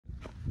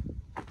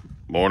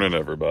Morning,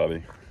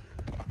 everybody.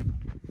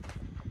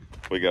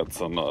 We got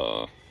some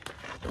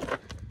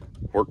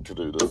work to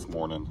do this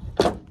morning.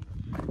 Got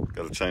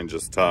to change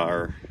this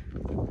tire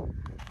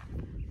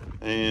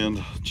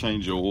and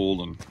change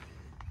oil and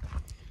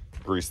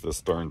grease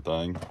this darn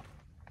thing.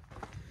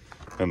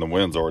 And the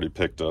wind's already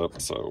picked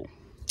up, so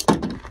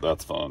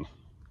that's fun.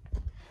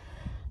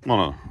 I'm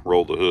gonna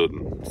roll the hood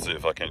and see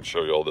if I can't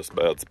show you all this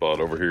bad spot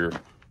over here.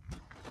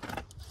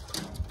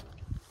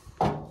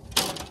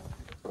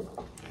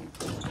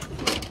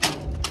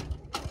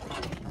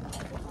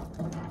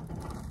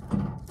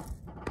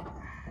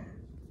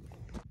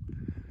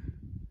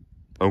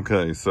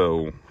 Okay,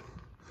 so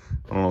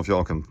I don't know if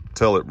y'all can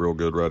tell it real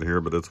good right here,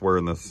 but it's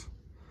wearing this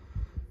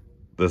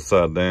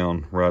side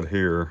down right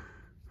here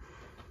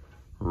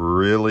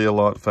really a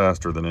lot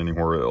faster than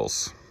anywhere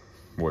else,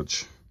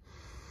 which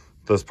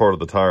this part of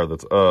the tire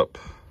that's up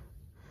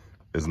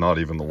is not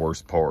even the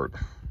worst part.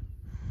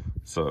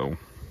 So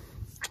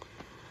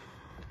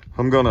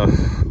I'm gonna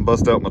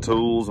bust out my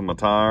tools and my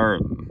tire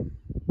and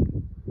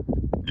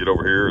get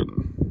over here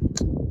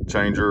and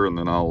change her, and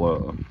then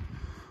I'll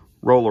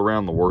roll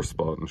around the worst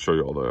spot and show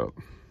you all that.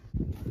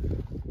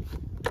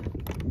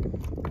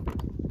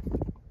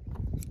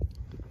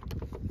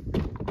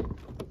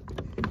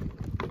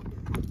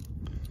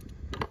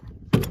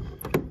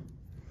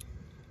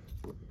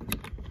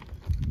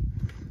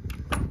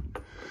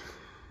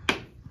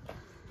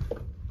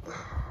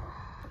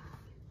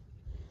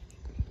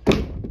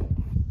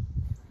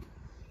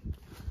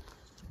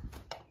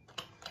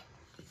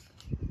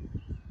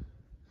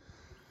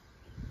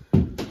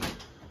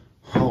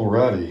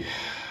 Alrighty.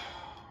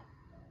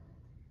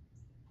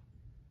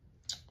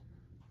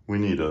 We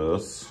need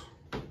us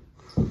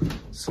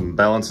some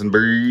balancing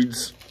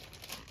beads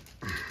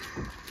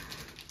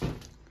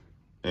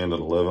and an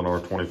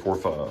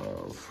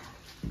 11R24.5,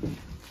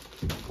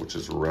 which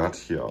is right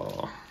here.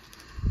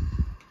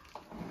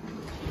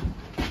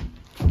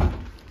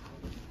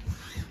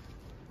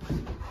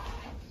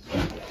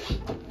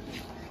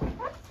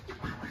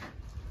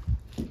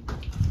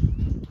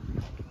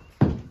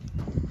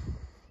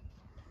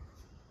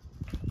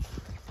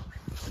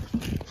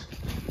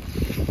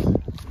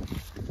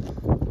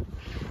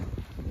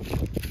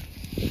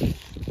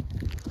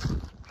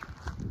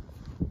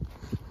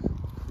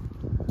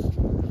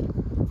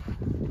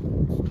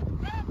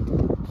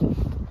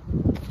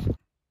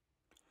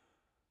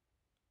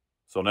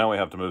 So now we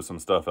have to move some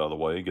stuff out of the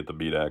way, get the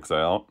bead axe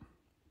out,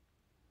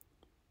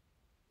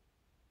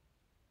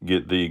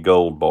 get the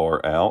gold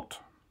bar out,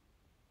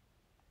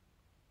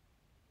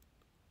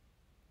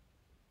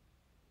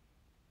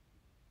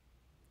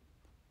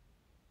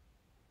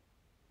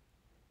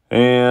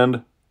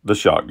 and the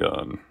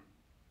shotgun.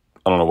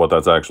 I don't know what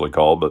that's actually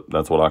called, but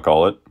that's what I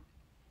call it.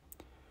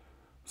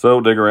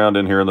 So dig around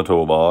in here in the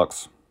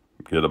toolbox,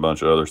 get a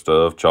bunch of other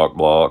stuff, chalk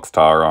blocks,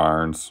 tire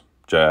irons,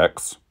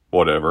 jacks,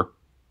 whatever.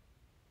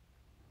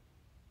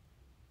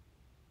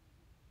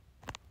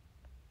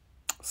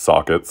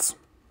 Sockets.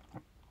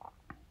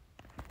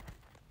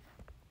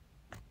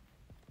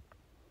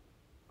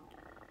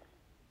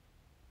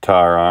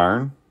 Tire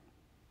iron.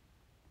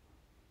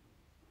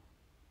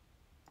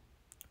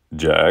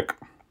 Jack.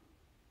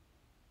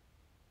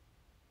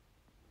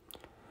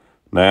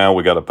 Now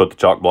we got to put the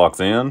chalk blocks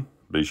in.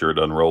 Be sure it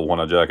doesn't roll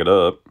when I jack it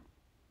up.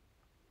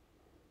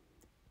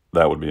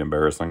 That would be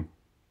embarrassing.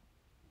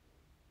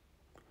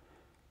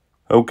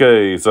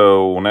 Okay,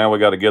 so now we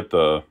got to get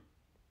the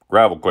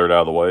gravel cleared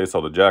out of the way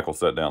so the jack will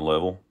set down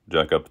level,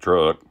 jack up the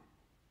truck.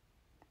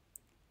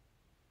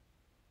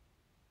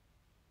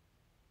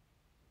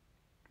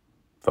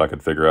 If I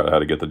could figure out how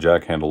to get the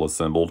jack handle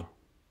assembled.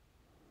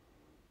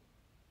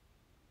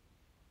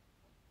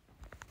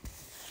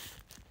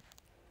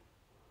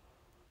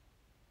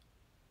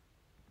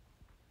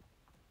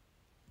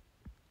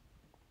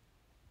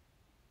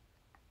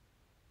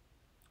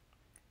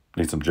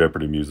 Need some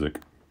Jeopardy music.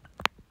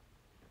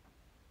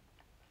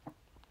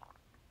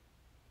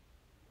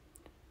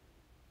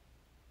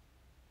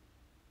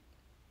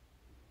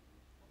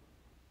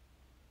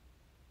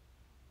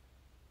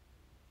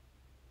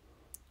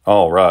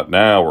 All right,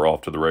 now we're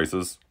off to the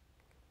races.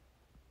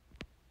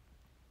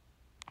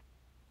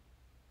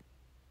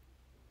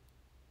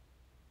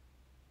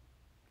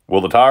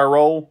 Will the tire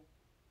roll?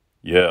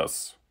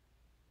 Yes.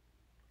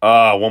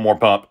 One more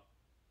pump.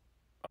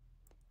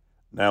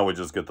 Now we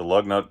just get the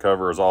lug nut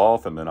covers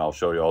off, and then I'll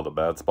show you all the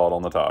bad spot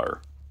on the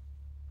tire.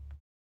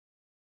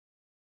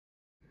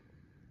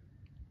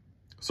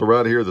 So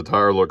right here, the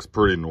tire looks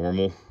pretty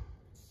normal.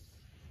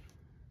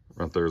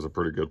 Right there's a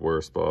pretty good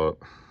wear spot.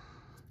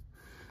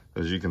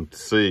 As you can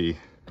see,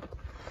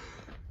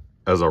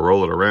 as I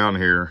roll it around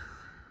here,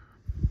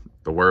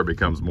 the wear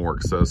becomes more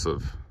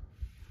excessive.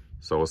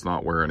 So it's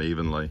not wearing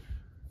evenly.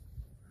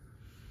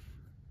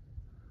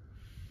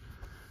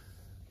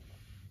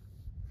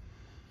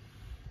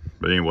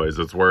 But anyways,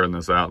 it's wearing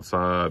this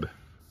outside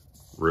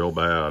real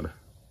bad.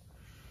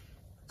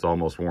 It's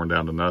almost worn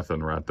down to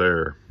nothing right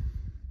there.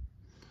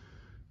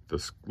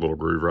 This little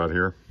groove right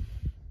here.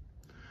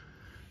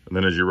 And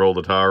then as you roll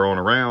the tire on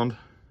around,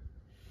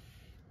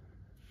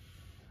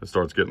 it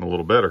starts getting a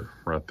little better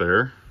right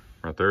there.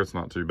 Right there, it's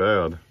not too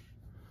bad.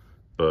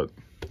 But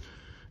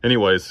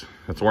anyways,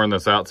 it's wearing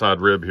this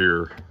outside rib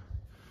here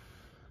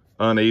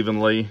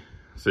unevenly.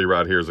 See,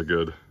 right here is a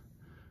good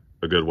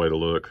way to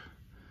look.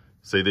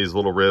 See these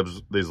little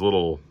ribs, these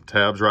little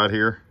tabs right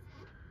here?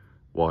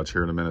 Watch,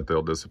 here in a minute,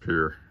 they'll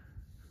disappear.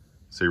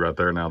 See right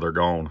there, now they're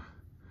gone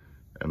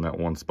in that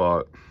one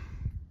spot.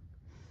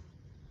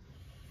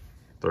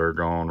 They're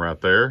gone right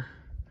there.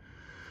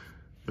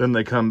 Then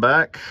they come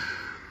back,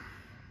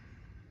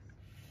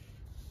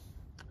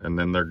 and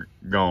then they're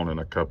gone in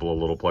a couple of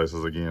little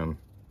places again.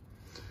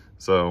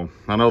 So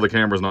I know the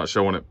camera's not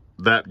showing it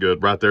that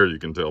good. Right there you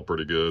can tell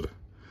pretty good,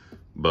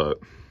 but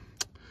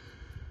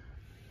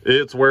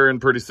it's wearing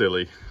pretty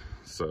silly.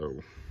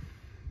 So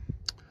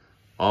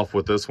off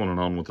with this one and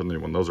on with the new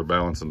one. Those are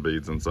balancing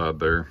beads inside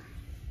there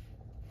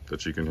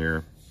that you can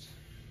hear.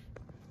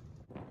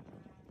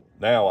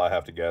 Now I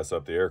have to gas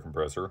up the air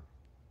compressor.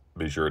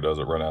 Be sure it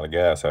doesn't run out of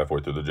gas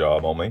halfway through the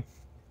job on me.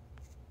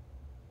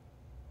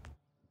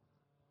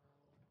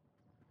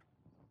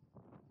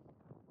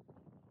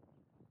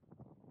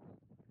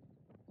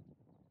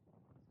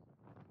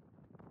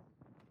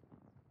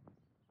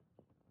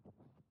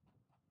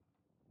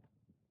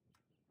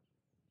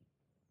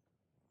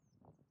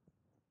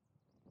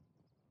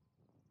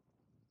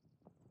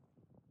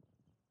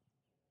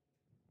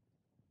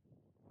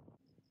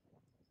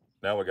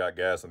 Now we got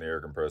gas in the air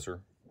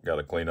compressor. Got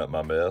to clean up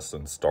my mess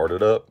and start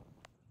it up.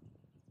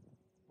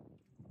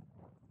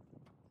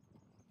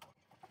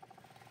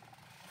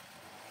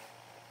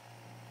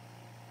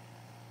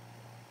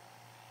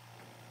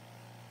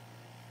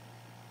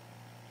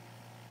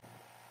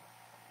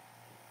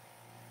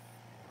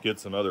 Get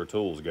some other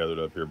tools gathered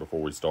up here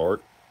before we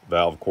start.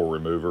 Valve core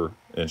remover,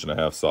 1.5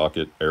 inch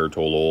socket, air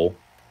tool oil.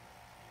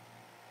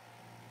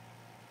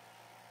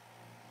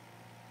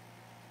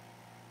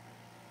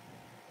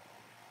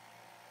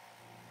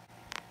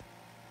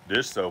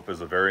 Dish soap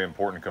is a very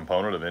important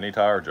component of any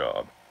tire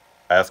job.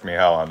 Ask me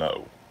how I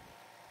know.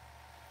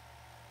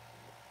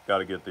 Got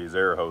to get these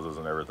air hoses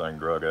and everything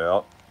drug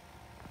out.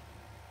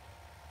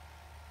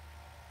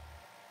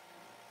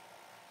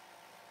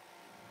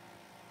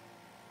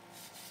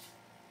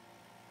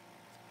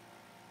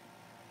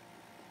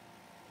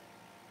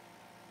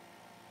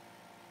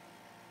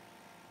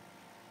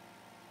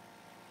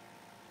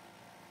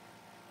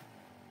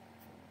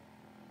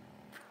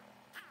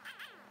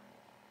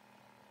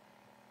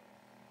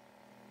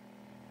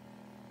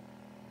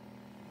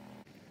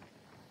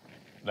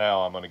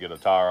 Now I'm going to get a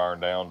tire iron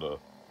down to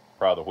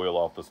pry the wheel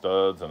off the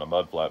studs and a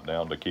mud flap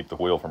down to keep the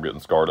wheel from getting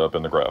scarred up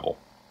in the gravel.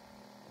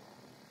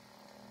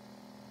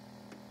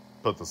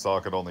 Put the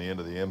socket on the end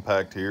of the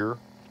impact here,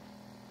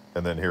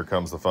 and then here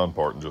comes the fun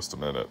part in just a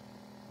minute.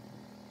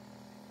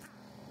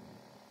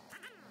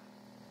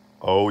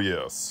 Oh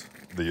yes,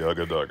 the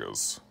Ugga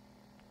Duggas.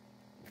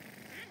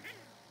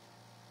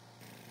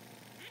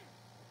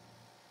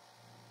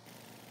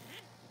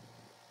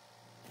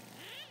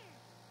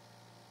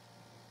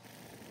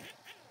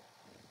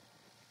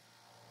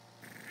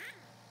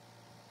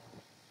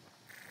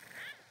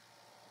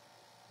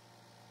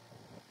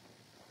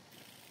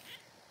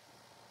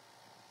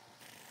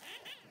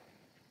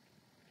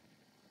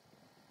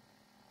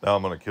 Now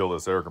I'm going to kill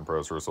this air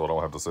compressor so I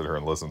don't have to sit here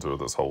and listen to it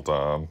this whole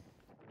time.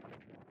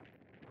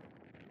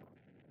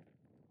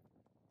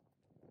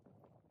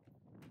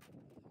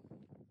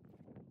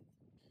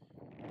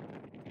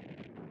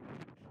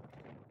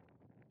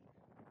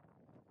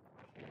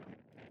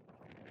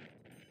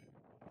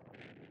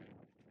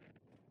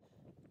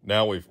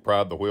 Now we've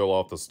pried the wheel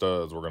off the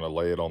studs, we're going to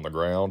lay it on the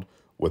ground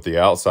with the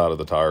outside of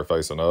the tire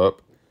facing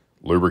up,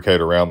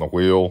 lubricate around the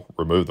wheel,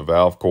 remove the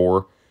valve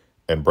core,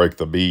 and break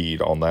the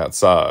bead on that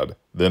side.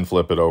 Then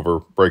flip it over,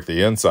 break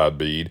the inside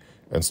bead,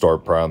 and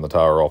start prying the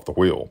tire off the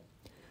wheel.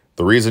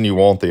 The reason you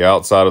want the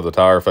outside of the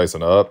tire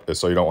facing up is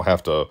so you don't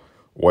have to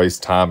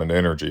waste time and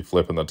energy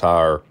flipping the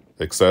tire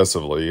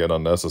excessively and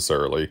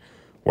unnecessarily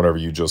whenever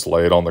you just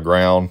lay it on the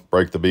ground,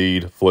 break the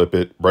bead, flip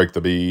it, break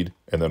the bead,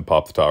 and then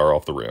pop the tire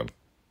off the rim.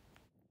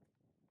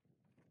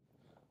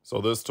 So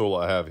this tool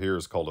I have here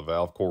is called a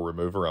valve core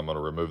remover. I'm going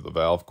to remove the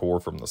valve core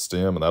from the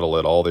stem, and that'll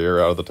let all the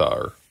air out of the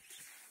tire.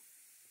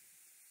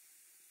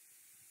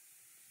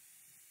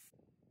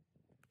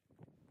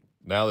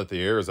 Now that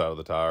the air is out of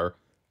the tire,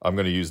 I'm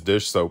going to use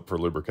dish soap for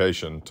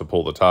lubrication to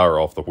pull the tire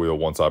off the wheel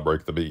once I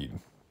break the bead.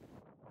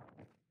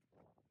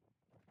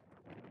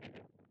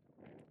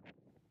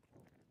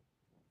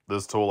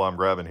 This tool I'm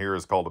grabbing here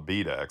is called a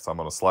bead axe. I'm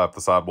going to slap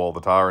the sidewall of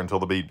the tire until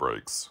the bead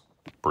breaks.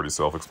 Pretty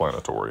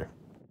self-explanatory.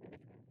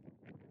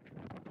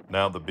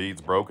 Now the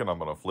bead's broken, I'm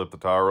going to flip the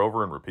tire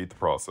over and repeat the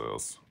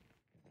process.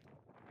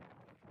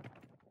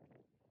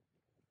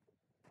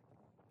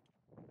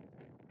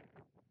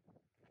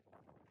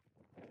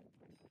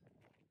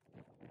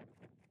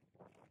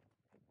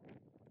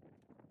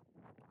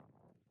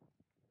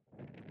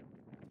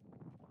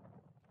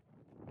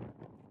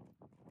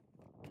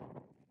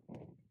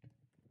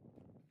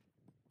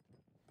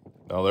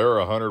 Now there are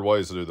 100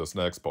 ways to do this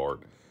next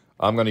part.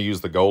 I'm going to use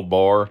the gold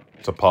bar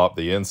to pop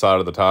the inside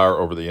of the tire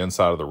over the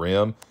inside of the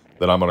rim.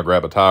 Then I'm going to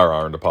grab a tire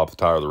iron to pop the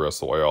tire the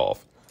rest of the way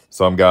off.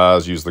 Some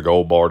guys use the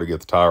gold bar to get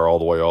the tire all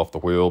the way off the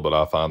wheel, but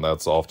I find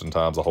that's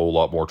oftentimes a whole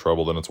lot more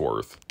trouble than it's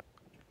worth.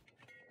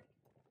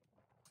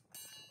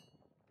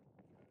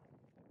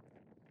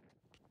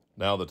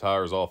 Now the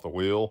tire's off the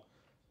wheel,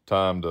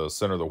 time to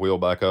center the wheel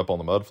back up on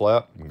the mud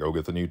flap and go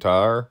get the new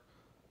tire,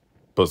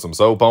 put some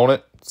soap on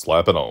it,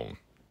 slap it on.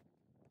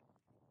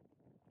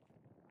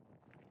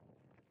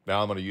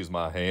 Now I'm going to use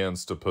my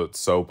hands to put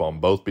soap on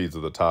both beads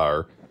of the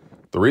tire.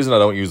 The reason I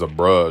don't use a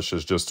brush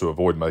is just to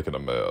avoid making a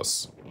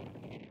mess.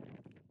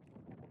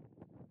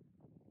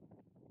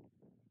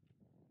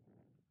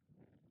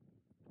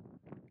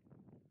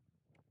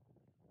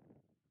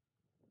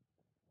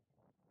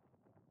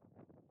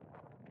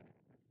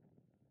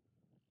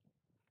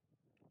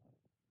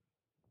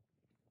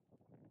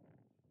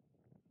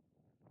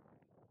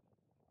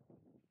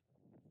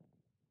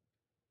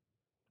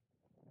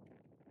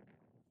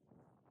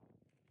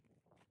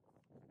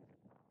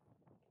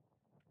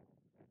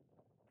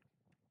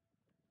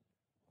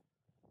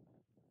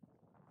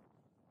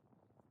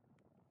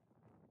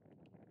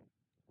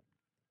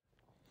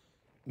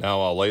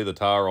 Now I'll lay the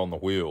tire on the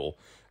wheel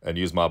and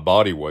use my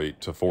body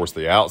weight to force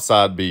the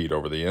outside bead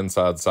over the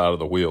inside side of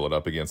the wheel and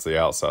up against the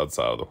outside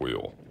side of the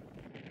wheel.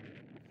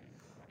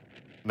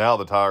 Now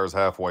the tire is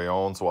halfway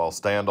on, so I'll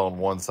stand on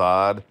one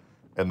side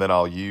and then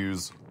I'll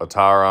use a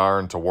tire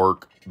iron to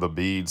work the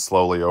bead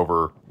slowly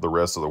over the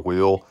rest of the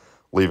wheel,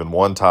 leaving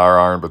one tire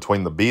iron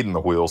between the bead and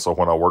the wheel, so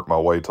when I work my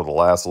way to the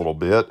last little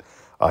bit,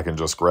 I can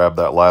just grab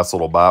that last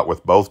little bite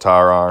with both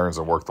tire irons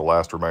and work the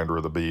last remainder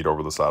of the bead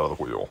over the side of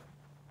the wheel.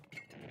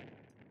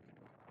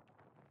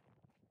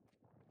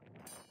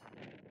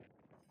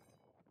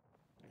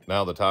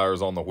 Now the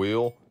tire's on the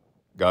wheel,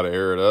 gotta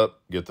air it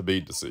up, get the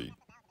bead to seat.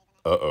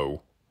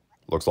 Uh-oh,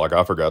 looks like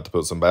I forgot to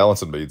put some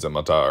balancing beads in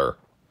my tire.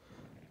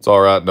 It's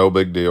alright, no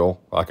big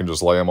deal. I can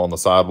just lay them on the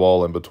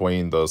sidewall in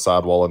between the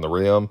sidewall and the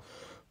rim.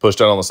 Push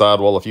down on the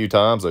sidewall a few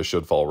times, they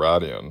should fall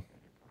right in.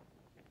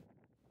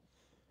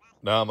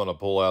 Now I'm going to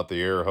pull out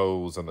the air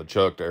hose and the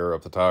chuck to air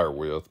up the tire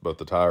with, but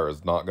the tire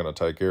is not going to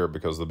take air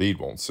because the bead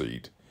won't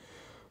seat.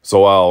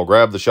 So I'll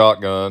grab the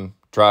shotgun,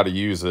 try to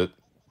use it,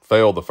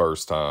 fail the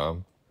first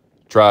time,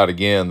 try it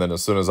again, then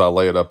as soon as I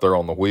lay it up there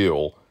on the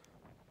wheel,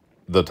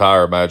 the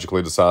tire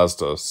magically decides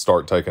to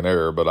start taking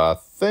air, but I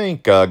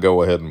think I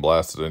go ahead and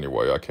blast it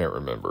anyway. I can't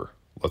remember.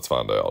 Let's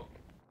find out.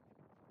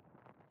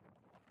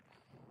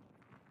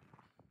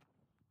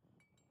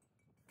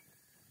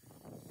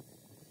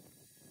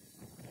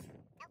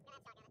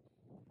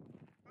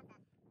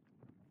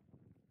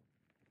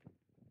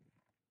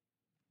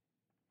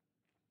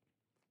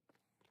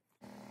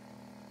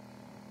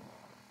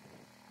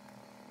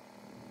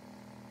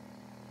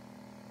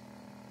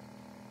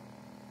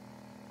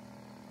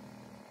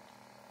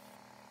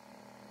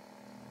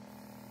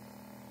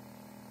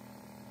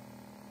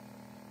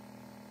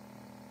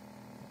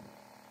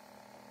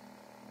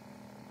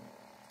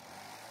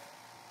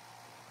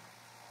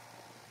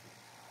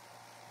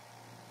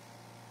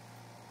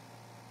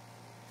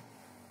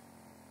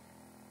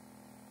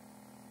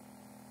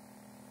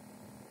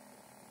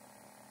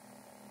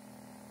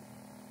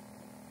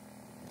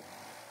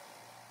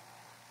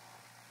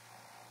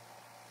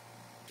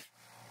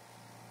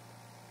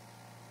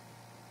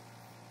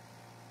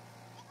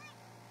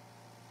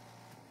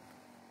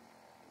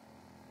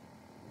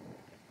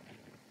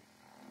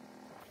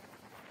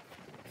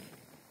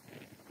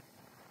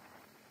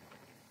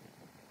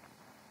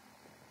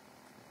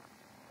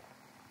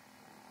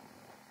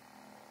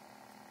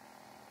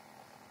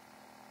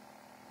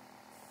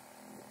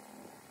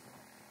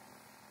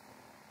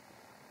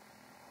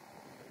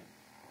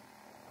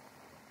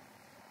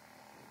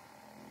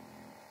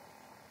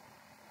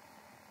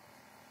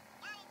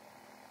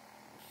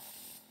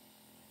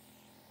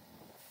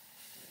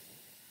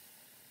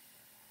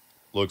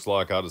 Looks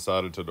like I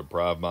decided to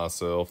deprive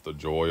myself the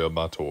joy of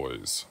my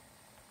toys.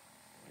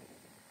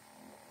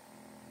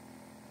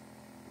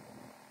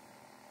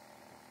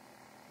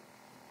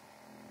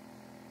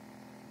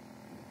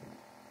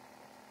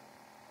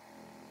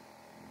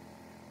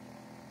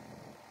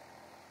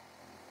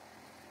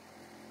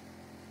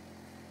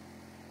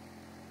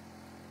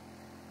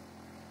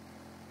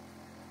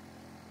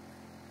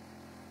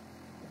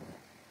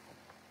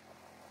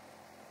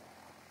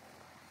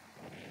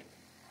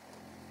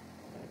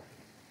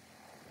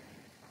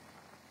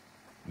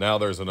 Now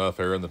there's enough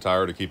air in the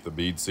tire to keep the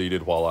bead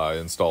seated while I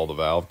install the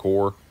valve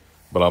core,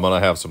 but I'm going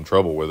to have some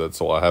trouble with it,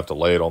 so I have to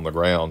lay it on the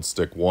ground,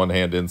 stick one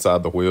hand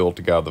inside the wheel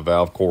to guide the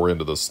valve core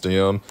into the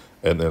stem,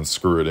 and then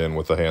screw it in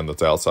with the hand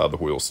that's outside the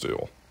wheel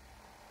still.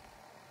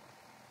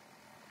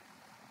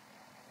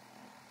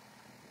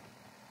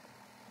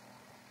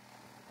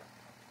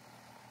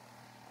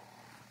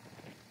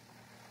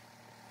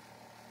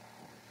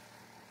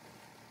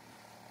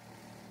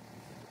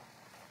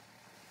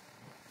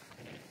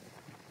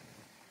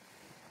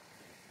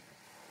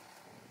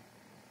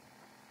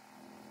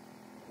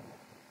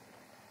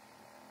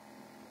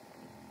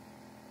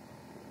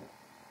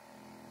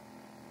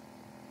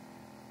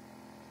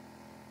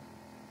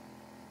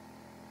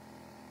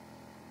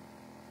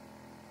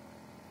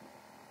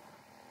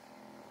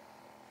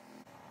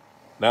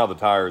 Now the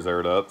tire is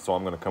aired up, so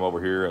I'm going to come over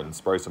here and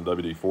spray some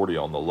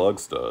WD-40 on the lug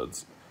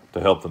studs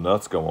to help the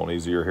nuts go on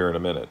easier here in a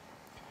minute.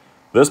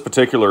 This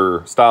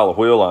particular style of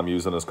wheel I'm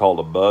using is called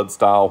a bud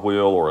style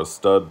wheel or a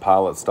stud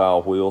pilot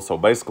style wheel. So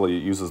basically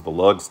it uses the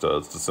lug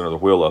studs to center the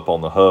wheel up on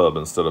the hub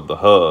instead of the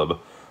hub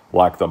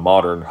like the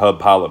modern hub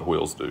pilot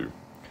wheels do.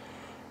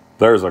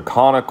 There's a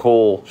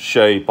conical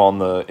shape on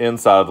the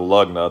inside of the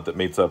lug nut that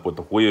meets up with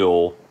the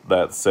wheel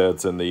that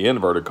sets in the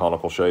inverted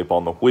conical shape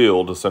on the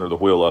wheel to center the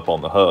wheel up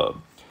on the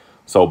hub.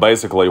 So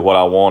basically what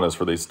I want is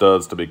for these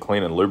studs to be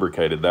clean and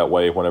lubricated. That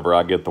way whenever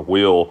I get the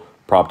wheel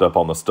propped up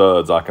on the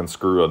studs, I can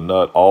screw a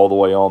nut all the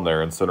way on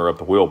there and center up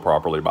the wheel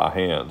properly by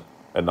hand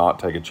and not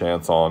take a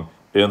chance on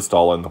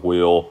installing the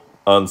wheel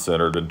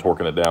uncentered and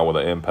torquing it down with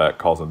an impact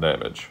causing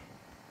damage.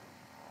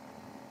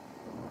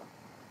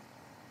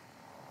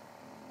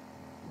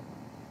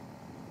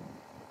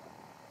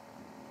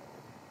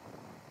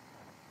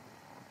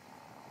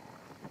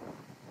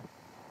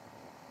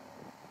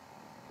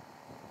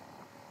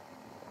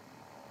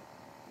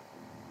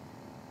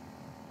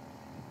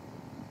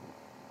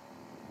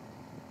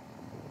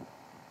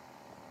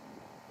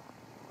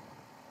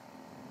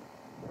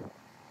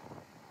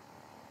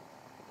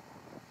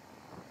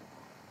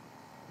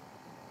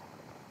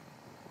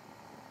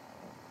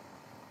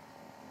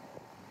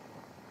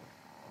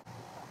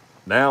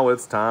 Now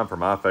it's time for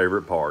my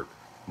favorite part.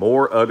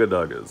 More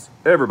Ugga-Duggas.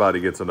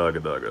 Everybody gets an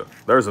Ugga-Dugga.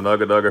 There's an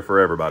Ugga-Dugga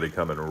for everybody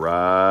coming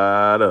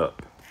right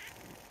up.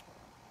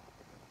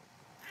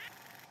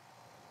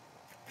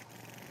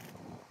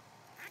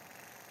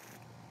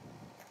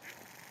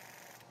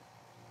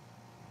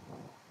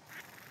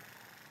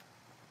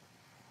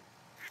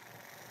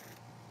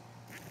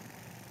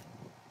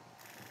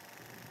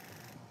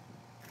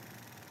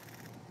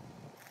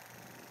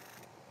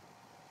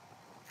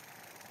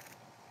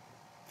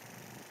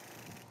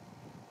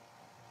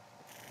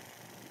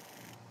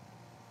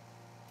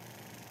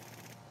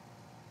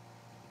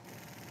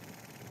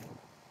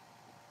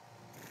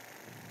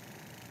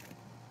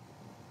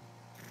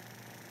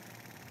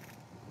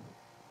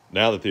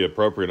 Now that the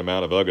appropriate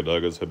amount of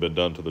Ugga-Duggas have been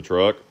done to the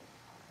truck,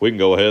 we can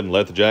go ahead and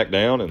let the jack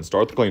down and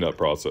start the cleanup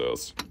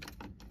process.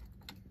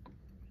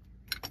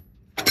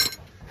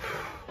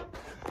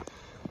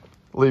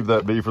 Leave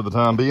that be for the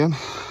time being.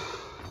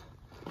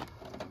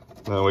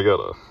 Now we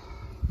gotta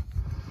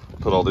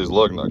put all these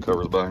lug nut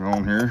covers back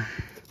on here,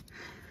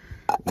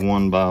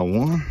 one by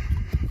one.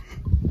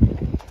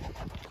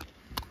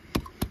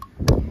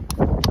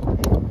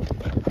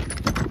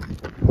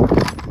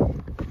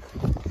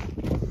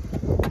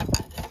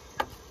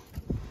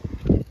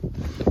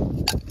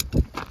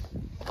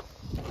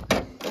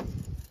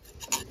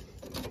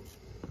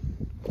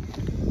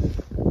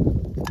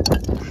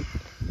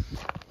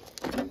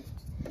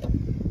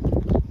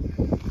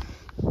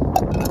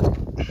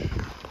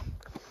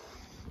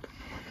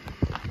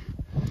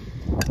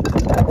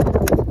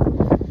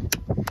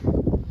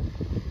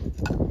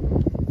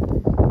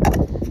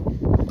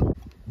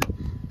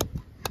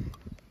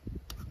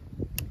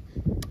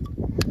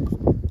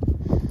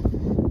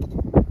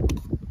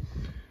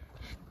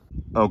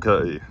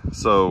 Okay,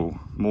 so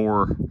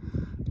more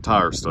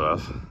tire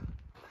stuff.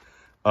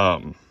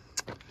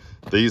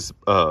 These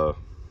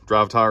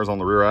drive tires on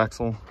the rear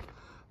axle,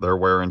 they're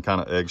wearing kind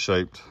of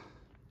egg-shaped.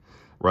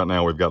 Right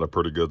now we've got a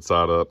pretty good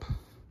side up,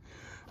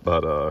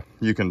 but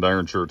you can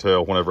darn sure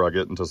tell whenever I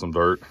get into some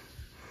dirt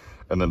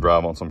and then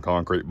drive on some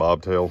concrete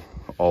bobtail,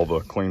 all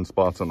the clean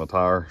spots in the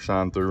tire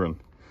shine through and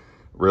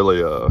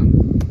really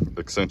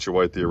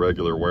accentuate the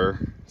irregular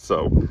wear.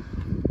 So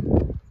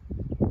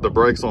the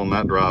brakes on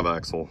that drive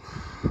axle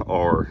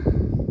are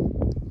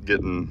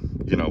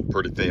getting, you know,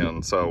 pretty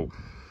thin. So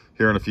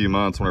here in a few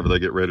months, whenever they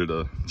get ready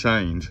to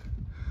change,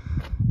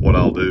 what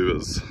I'll do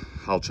is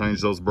I'll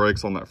change those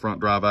brakes on that front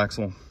drive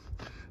axle.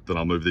 Then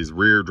I'll move these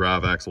rear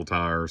drive axle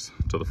tires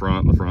to the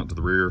front and the front to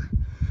the rear,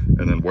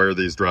 and then wear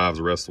these drives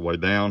the rest of the way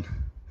down.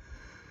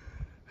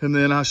 And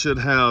then I should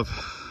have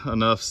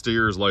enough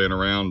steers laying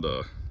around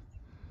to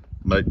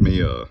make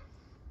me a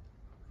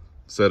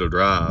set of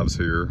drives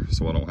here,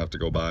 so I don't have to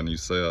go buy a new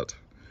set.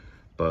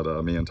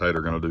 But me and Tate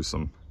are gonna do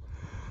some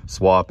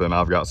swapping.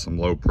 I've got some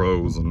low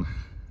pros and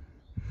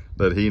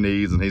that he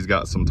needs, and he's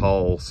got some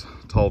tall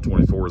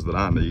 24s that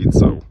I need.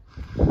 So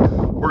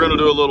we're gonna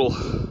do a little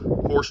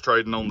horse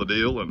trading on the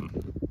deal and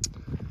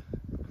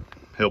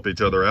help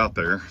each other out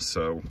there.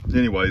 So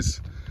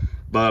anyways,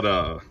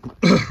 but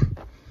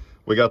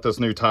we got this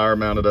new tire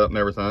mounted up and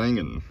everything,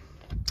 and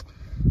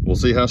we'll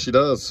see how she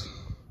does.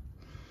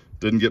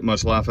 Didn't get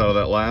much life out of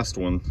that last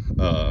one.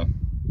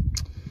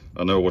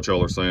 I know what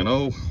y'all are saying,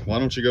 oh, why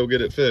don't you go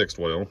get it fixed?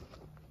 Well, a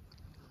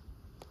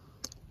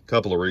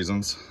couple of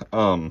reasons.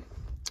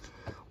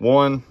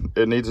 One,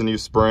 it needs a new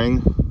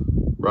spring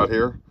right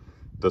here.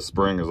 This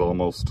spring is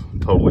almost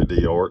totally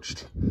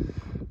de-arched.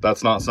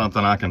 That's not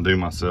something I can do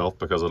myself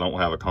because I don't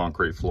have a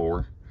concrete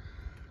floor.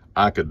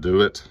 I could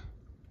do it,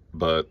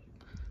 but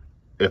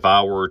if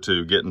I were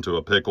to get into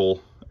a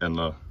pickle and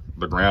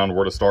the ground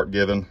were to start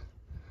giving,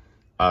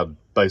 I'd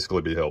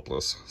basically be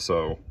helpless.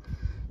 So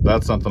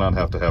that's something I'd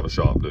have to have a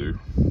shop do,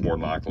 more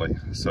than likely.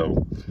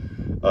 So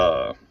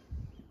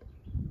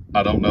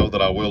I don't know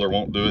that I will or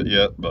won't do it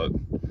yet, but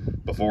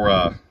before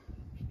I,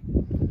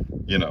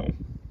 you know,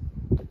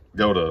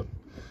 go to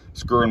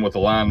screwing with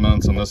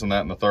alignments and this and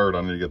that and the third,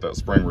 I need to get that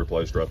spring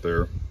replaced right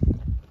there.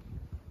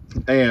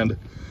 And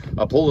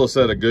I pulled a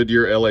set of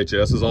Goodyear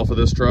LHSs off of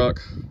this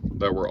truck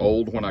that were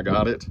old when I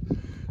got it,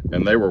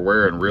 and they were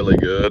wearing really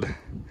good.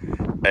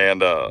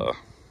 And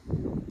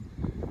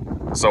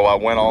so I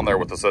went on there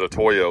with a set of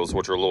Toyos,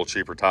 which are a little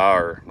cheaper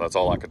tire. That's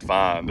all I could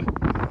find.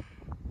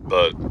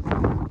 But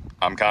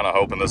I'm kind of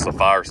hoping this is a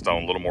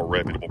Firestone, a little more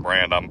reputable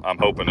brand. I'm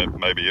hoping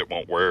maybe it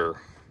won't wear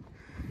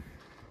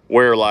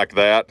like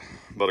that.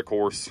 But of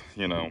course,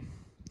 you know,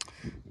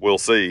 we'll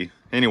see.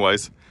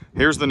 Anyways,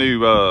 here's the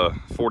new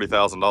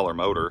 $40,000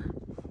 motor.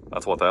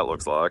 That's what that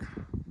looks like.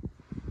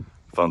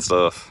 Fun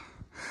stuff.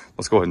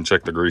 Let's go ahead and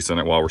check the grease in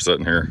it while we're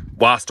sitting here.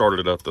 Well, I started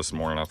it up this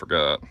morning, I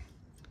forgot.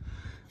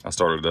 I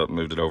started it up and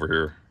moved it over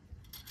here.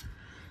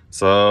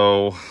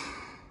 So,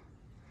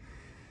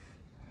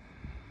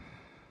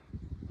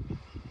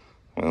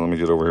 well, let me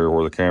get over here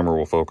where the camera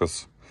will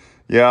focus.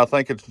 Yeah, I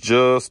think it's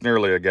just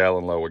nearly a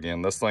gallon low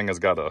again. This thing has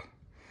got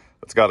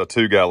it's got a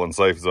 2-gallon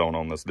safe zone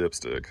on this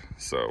dipstick.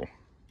 So,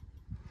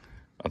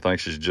 I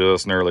think she's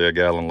just nearly a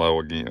gallon low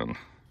again,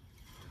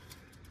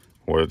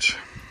 which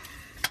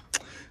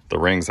the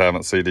rings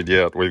haven't seated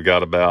yet. I've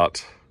got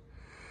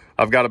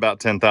about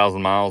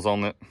 10,000 miles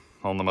on it,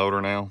 on the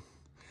motor now.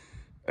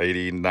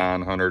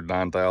 8,900,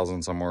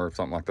 9,000 somewhere,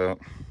 something like that.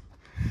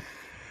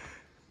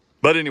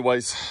 But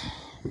anyways,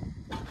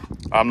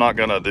 I'm not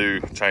gonna do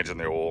changing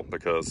the oil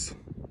because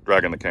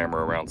dragging the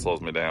camera around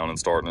slows me down, and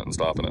starting it and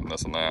stopping it and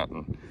this and that.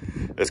 And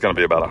it's gonna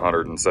be about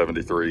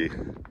 173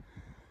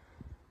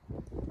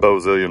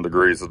 bozillion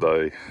degrees a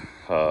day.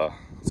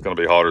 It's gonna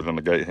be hotter than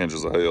the gate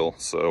hinges of hell.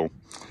 So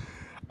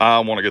I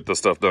want to get this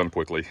stuff done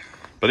quickly.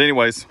 But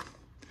anyways,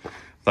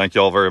 thank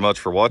y'all very much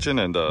for watching.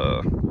 And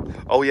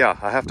oh yeah,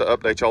 I have to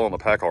update y'all on the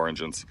PACCAR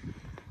engines.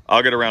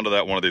 I'll get around to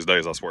that one of these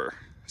days, I swear.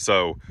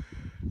 So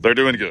they're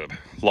doing good,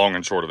 long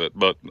and short of it,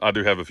 but I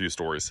do have a few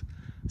stories.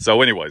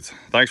 So anyways,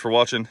 thanks for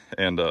watching,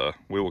 and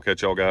we will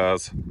catch y'all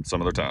guys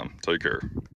some other time. Take care.